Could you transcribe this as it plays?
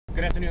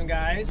afternoon,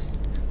 guys.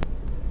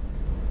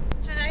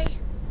 Hi.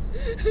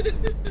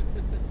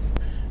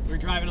 We're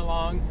driving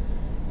along,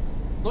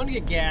 going to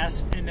get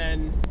gas, and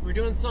then we're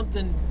doing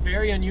something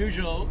very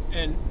unusual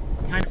and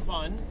kind of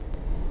fun.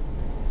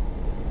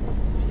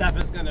 Steph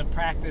is going to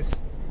practice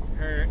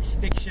her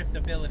stick shift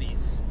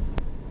abilities.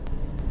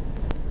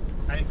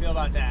 How do you feel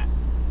about that?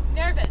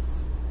 Nervous,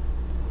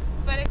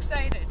 but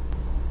excited.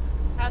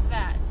 How's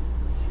that?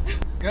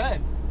 It's good.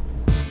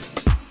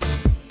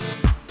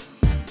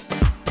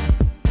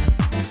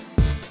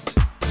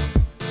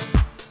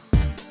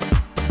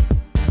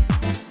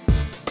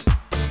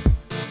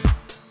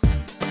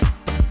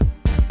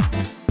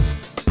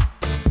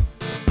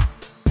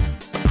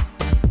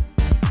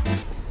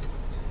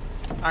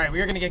 Alright, we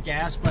were going to get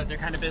gas, but they're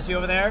kind of busy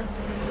over there.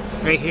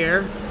 Right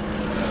here.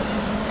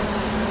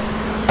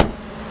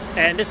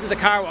 And this is the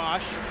car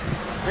wash.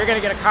 We're going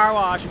to get a car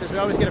wash because we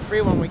always get a free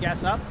one when we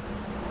gas up.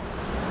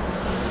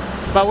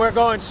 But we're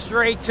going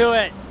straight to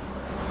it.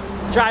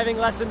 Driving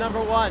lesson number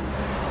 1. Do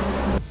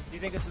you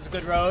think this is a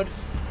good road?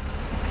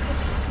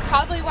 It's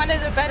probably one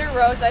of the better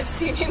roads I've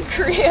seen in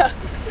Korea.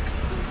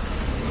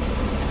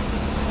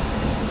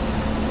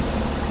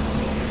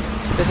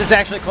 This is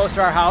actually close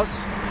to our house.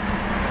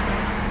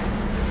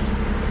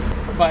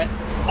 But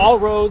all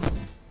roads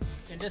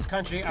in this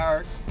country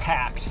are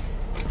packed,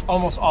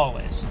 almost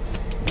always.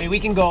 I mean, we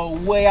can go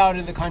way out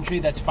in the country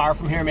that's far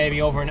from here,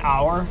 maybe over an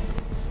hour,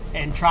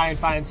 and try and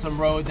find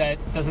some road that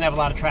doesn't have a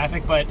lot of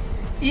traffic. But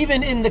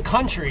even in the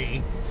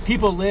country,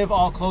 people live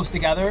all close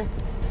together,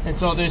 and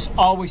so there's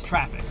always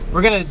traffic.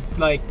 We're gonna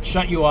like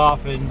shut you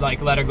off and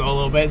like let her go a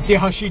little bit and see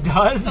how she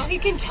does. So he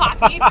can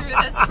talk me through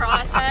this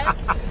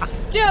process.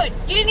 Dude,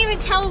 you didn't even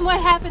tell him what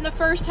happened the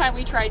first time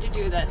we tried to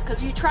do this,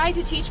 because you tried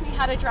to teach me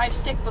how to drive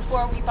stick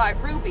before we bought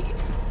Ruby,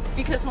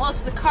 because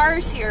most of the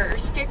cars here are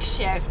stick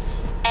shift,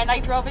 and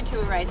I drove into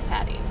a rice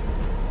paddy.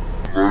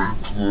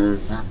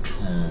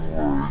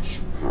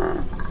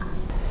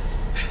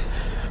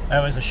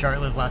 That was a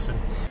short-lived lesson.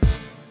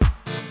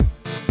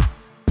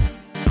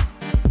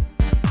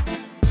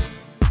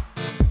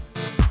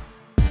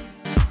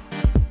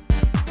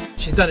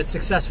 She's done it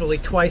successfully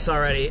twice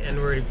already,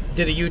 and we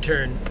did a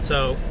U-turn,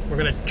 so we're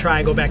gonna try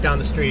and go back down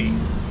the street.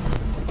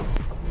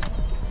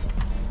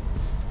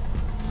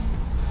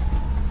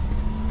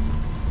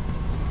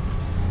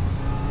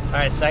 All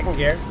right, second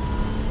gear.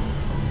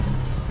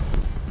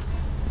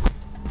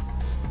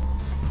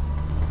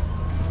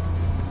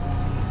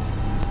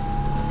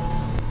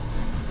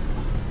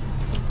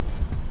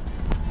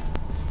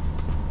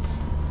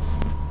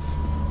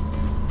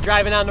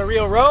 Driving on the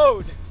real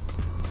road.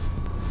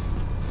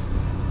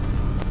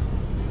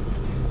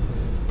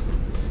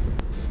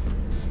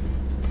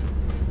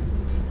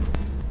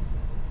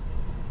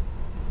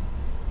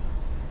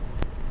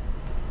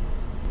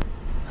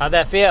 How'd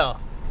that feel?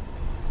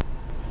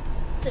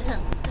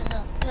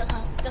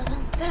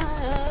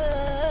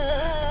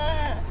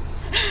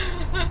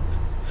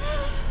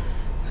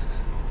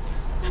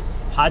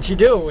 How'd you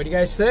do? What do you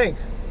guys think?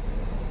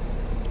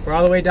 We're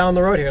all the way down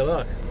the road here,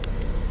 look.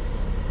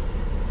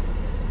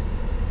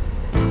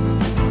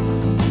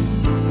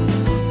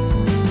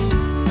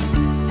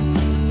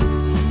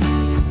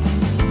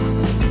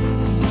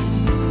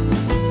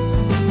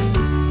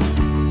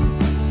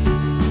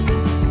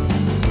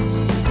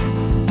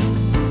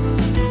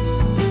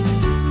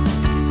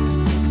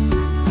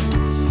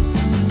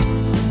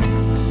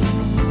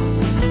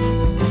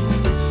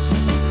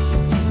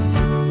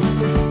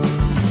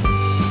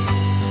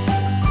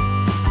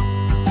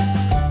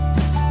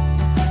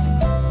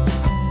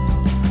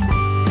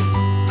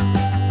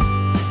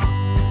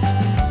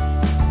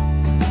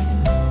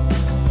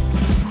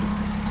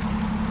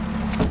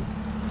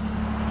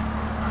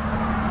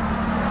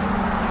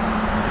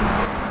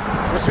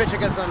 Switch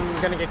because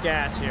I'm gonna get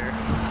gas here.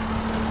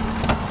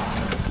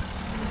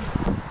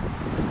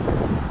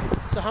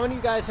 So how many of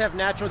you guys have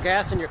natural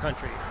gas in your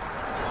country?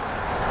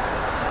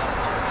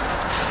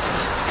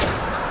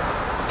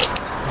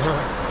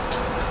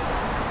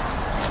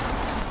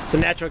 It's a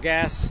natural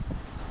gas,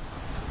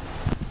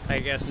 I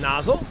guess,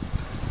 nozzle?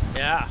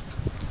 Yeah.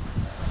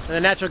 And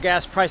the natural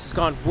gas price has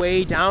gone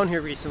way down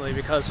here recently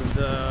because of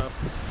the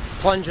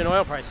plunge in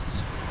oil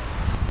prices.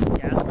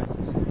 Gas prices.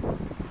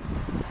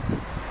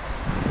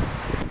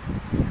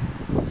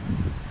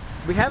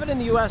 We have it in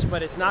the US,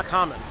 but it's not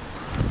common.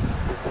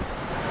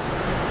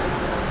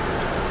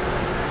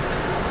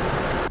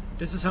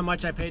 This is how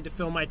much I paid to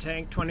fill my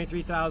tank,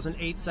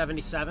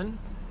 $23,877.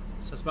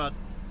 So it's about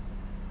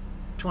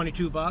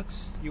 22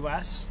 bucks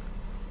US.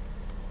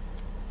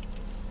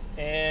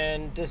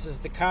 And this is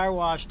the car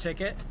wash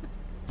ticket.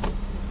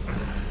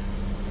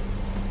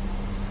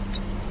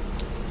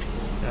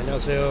 I know,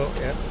 so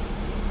yeah.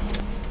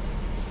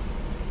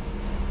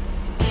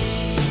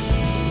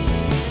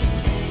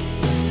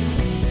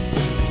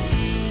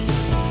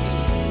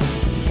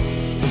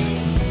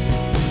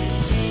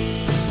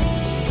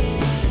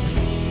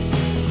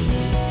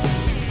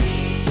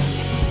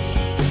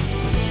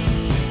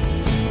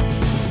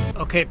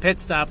 Okay, pit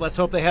stop. Let's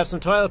hope they have some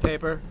toilet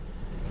paper.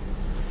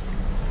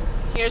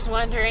 Here's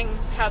wondering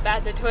how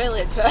bad the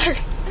toilets are.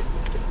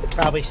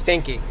 Probably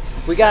stinky.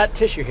 We got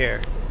tissue here.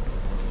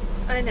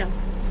 I know.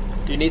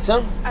 Do you need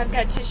some? I've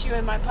got tissue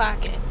in my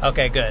pocket.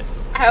 Okay, good.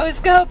 I always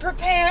go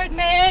prepared,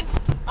 man.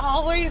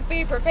 Always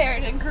be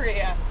prepared in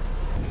Korea.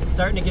 It's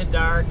starting to get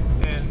dark,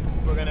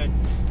 and we're gonna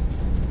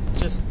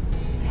just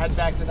head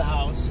back to the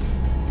house.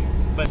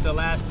 But the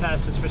last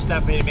test is for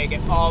Stephanie to make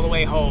it all the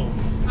way home.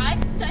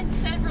 I've done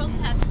several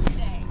tests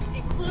today,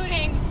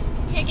 including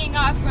taking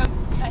off from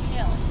a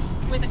hill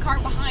with a car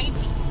behind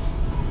me.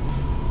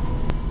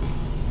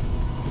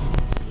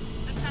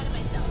 I'm proud of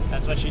myself.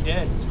 That's what she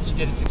did. She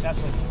did it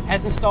successfully.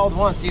 Hasn't stalled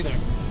once either.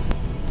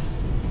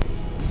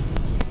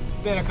 It's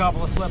been a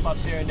couple of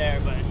slip-ups here and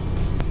there, but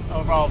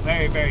overall,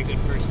 very, very good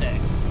first day.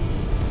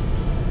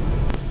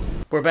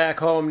 We're back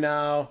home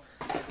now.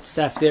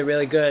 Steph did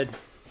really good.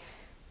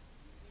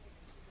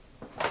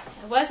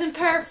 It wasn't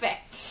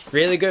perfect.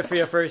 Really good for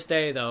your first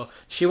day, though.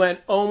 She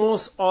went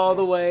almost all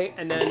the way,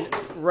 and then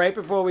right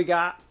before we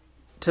got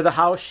to the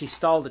house, she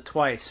stalled it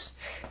twice.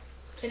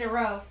 In a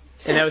row.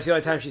 And that was the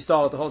only time she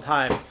stalled it the whole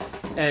time.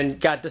 And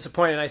got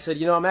disappointed. I said,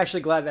 you know, I'm actually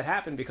glad that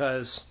happened,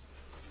 because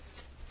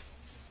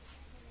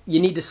you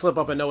need to slip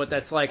up and know what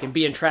that's like and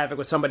be in traffic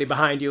with somebody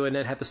behind you and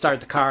then have to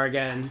start the car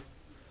again.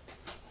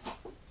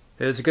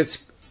 It was a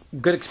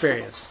good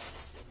experience.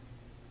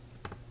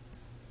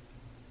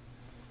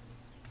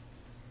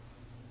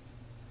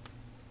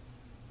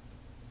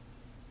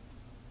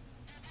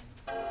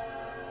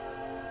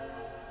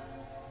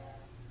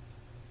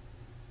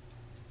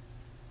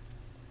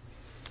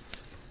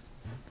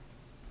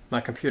 My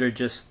computer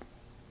just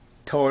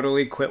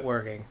totally quit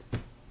working.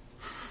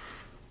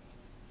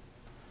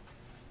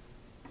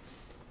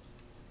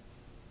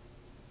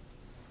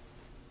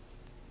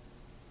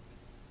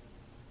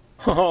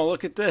 Oh,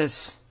 look at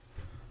this.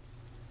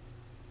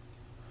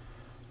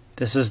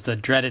 This is the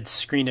dreaded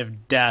screen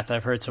of death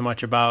I've heard so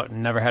much about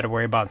and never had to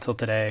worry about until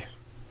today.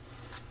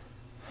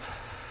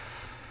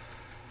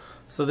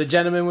 So the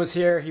gentleman was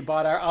here. He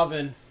bought our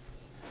oven.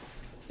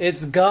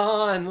 It's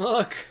gone.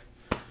 Look.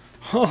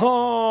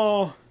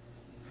 Oh.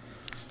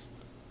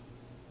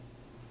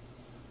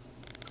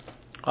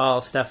 All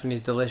of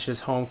Stephanie's delicious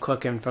home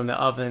cooking from the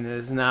oven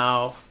is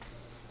now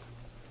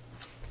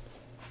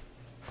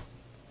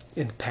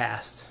in the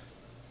past.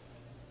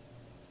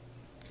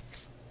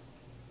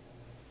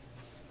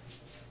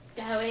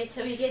 Gotta wait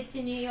till we get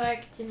to New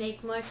York to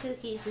make more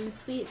cookies and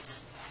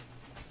sweets.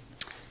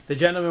 The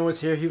gentleman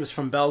was here. He was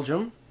from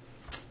Belgium.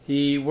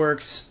 He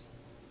works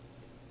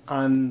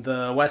on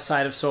the west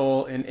side of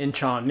Seoul in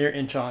Incheon, near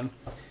Incheon,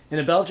 in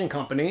a Belgian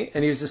company,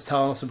 and he was just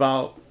telling us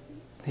about,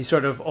 he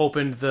sort of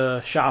opened the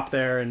shop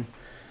there, and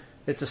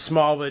it's a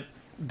small but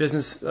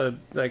business,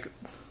 like,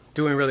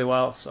 doing really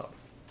well. So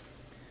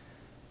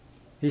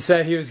he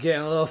said he was getting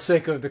a little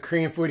sick of the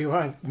Korean food. He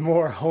wanted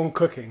more home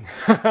cooking.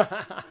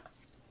 I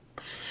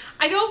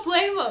don't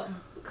blame him.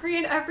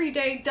 Korean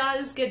everyday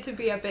does get to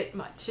be a bit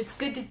much. It's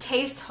good to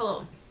taste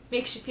home.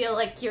 Makes you feel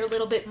like you're a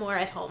little bit more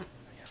at home.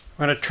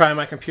 I'm going to try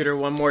my computer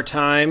one more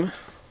time.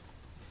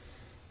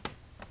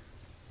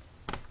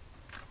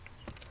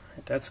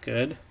 Alright, that's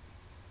good.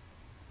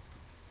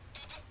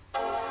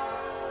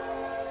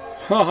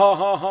 Ho ho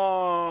ho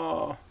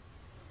ho!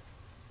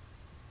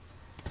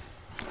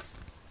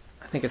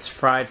 I think it's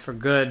fried for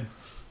good.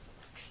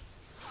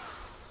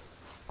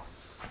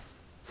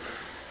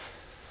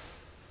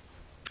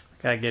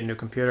 Gotta get a new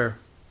computer.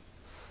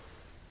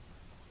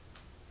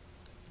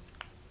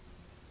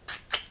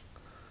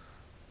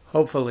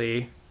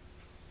 Hopefully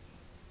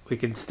we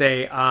can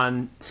stay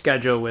on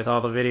schedule with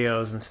all the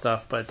videos and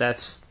stuff, but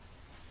that's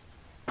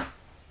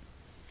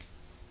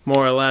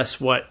more or less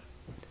what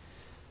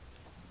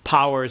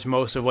powers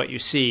most of what you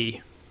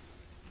see.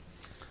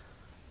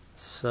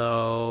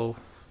 So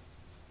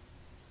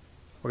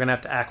we're gonna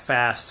have to act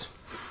fast.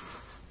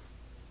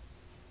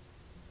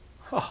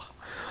 Oh,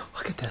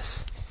 look at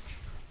this.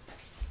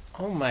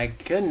 Oh my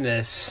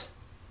goodness.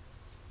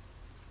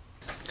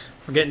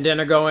 We're getting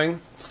dinner going.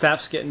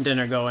 Steph's getting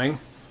dinner going.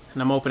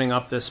 And I'm opening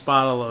up this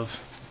bottle of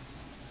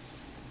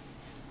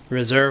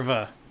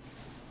Reserva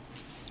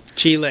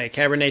Chile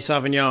Cabernet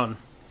Sauvignon.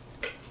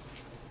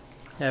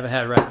 Haven't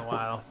had it in a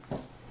while.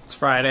 It's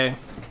Friday.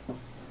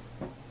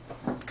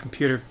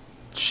 Computer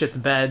shit the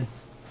bed.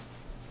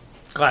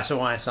 Glass of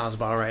wine sounds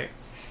about right.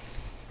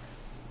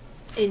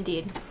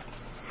 Indeed.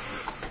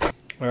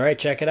 Alright,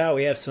 check it out.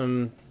 We have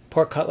some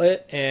pork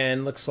cutlet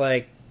and looks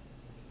like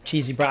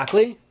cheesy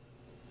broccoli.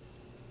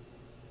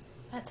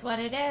 That's what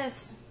it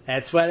is.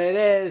 That's what it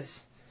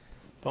is.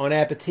 Bon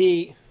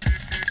appetit.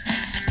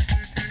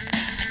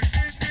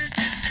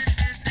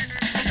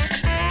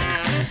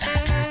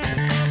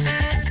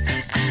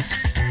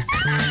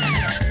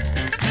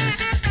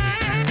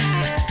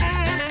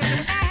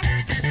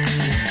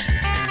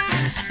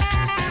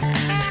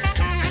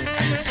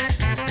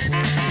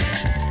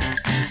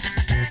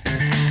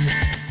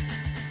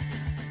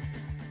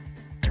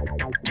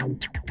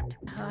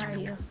 How are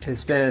you?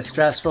 It's been a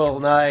stressful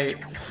night.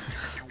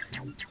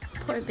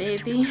 Poor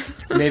baby.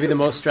 Maybe the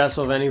most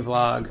stressful of any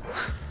vlog.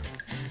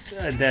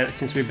 that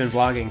since we've been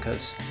vlogging,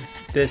 because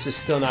this is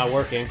still not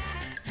working.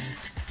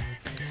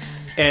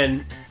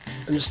 And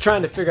I'm just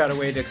trying to figure out a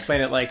way to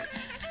explain it. Like,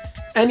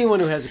 anyone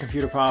who has a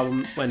computer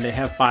problem, when they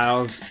have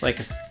files, like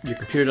if your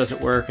computer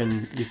doesn't work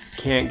and you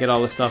can't get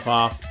all the stuff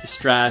off, you're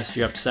stressed,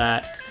 you're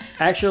upset.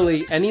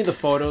 Actually, any of the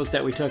photos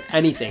that we took,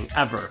 anything,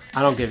 ever,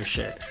 I don't give a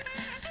shit.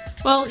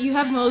 Well, you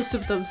have most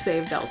of them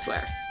saved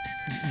elsewhere.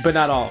 But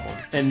not all of them.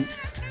 And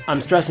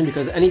I'm stressing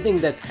because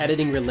anything that's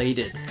editing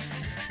related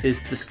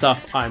is the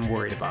stuff I'm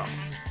worried about.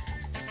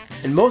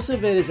 And most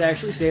of it is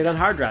actually saved on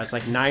hard drives,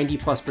 like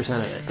 90+%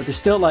 of it. But there's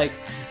still like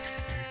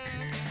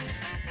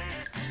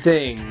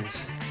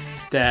things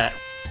that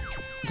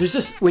there's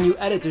just, when you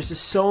edit, there's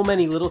just so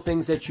many little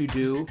things that you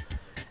do.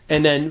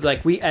 And then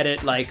like we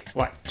edit like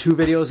what, 2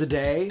 videos a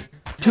day?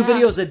 2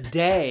 videos a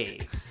day.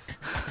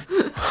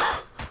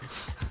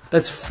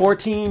 That's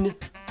 14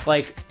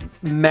 like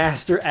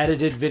master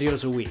edited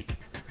videos a week.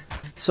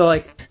 So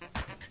like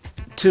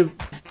to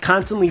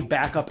constantly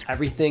back up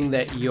everything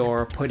that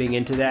you're putting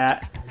into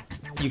that,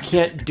 you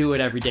can't do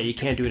it every day. You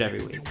can't do it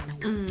every week.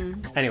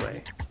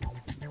 Anyway,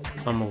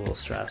 I'm a little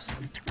stressed.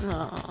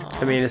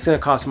 I mean, it's going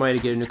to cost money to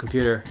get a new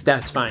computer.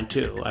 That's fine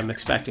too. I'm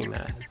expecting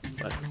that.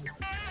 But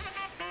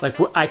like,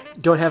 I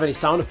don't have any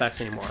sound effects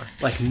anymore.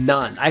 Like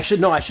none.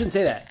 Actually, no, I shouldn't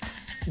say that.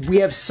 We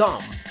have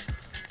some.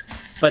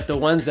 But the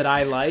ones that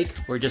I like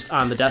were just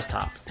on the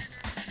desktop.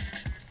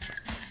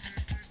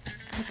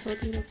 I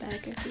told you to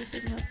back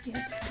everything up the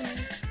other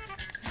day.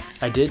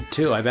 I did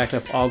too. I backed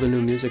up all the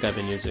new music I've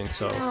been using,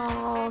 so.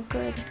 Oh,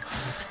 good.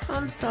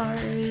 I'm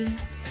sorry.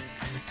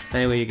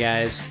 Anyway, you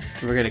guys,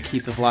 we're gonna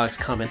keep the vlogs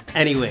coming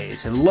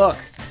anyways. And look,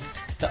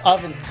 the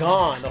oven's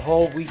gone.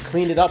 We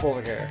cleaned it up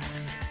over here.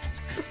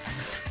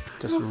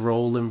 Just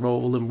rolling,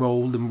 rolling,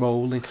 rolling,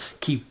 rolling.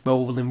 Keep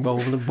rolling,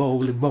 rolling,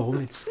 rolling,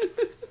 rolling.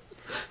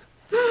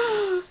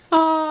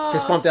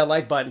 Fist bump that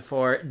like button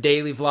for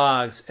daily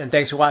vlogs. And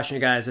thanks for watching,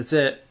 you guys. That's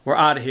it. We're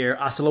out of here.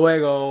 Hasta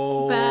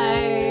luego.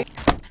 Bye.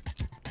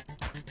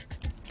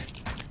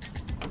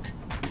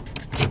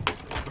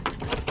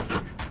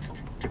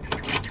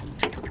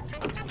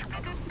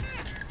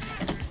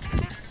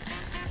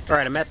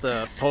 Alright, I'm at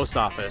the post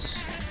office,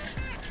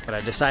 but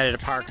I decided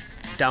to park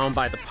down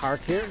by the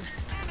park here.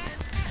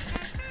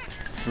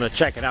 I'm gonna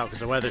check it out because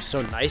the weather's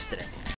so nice today.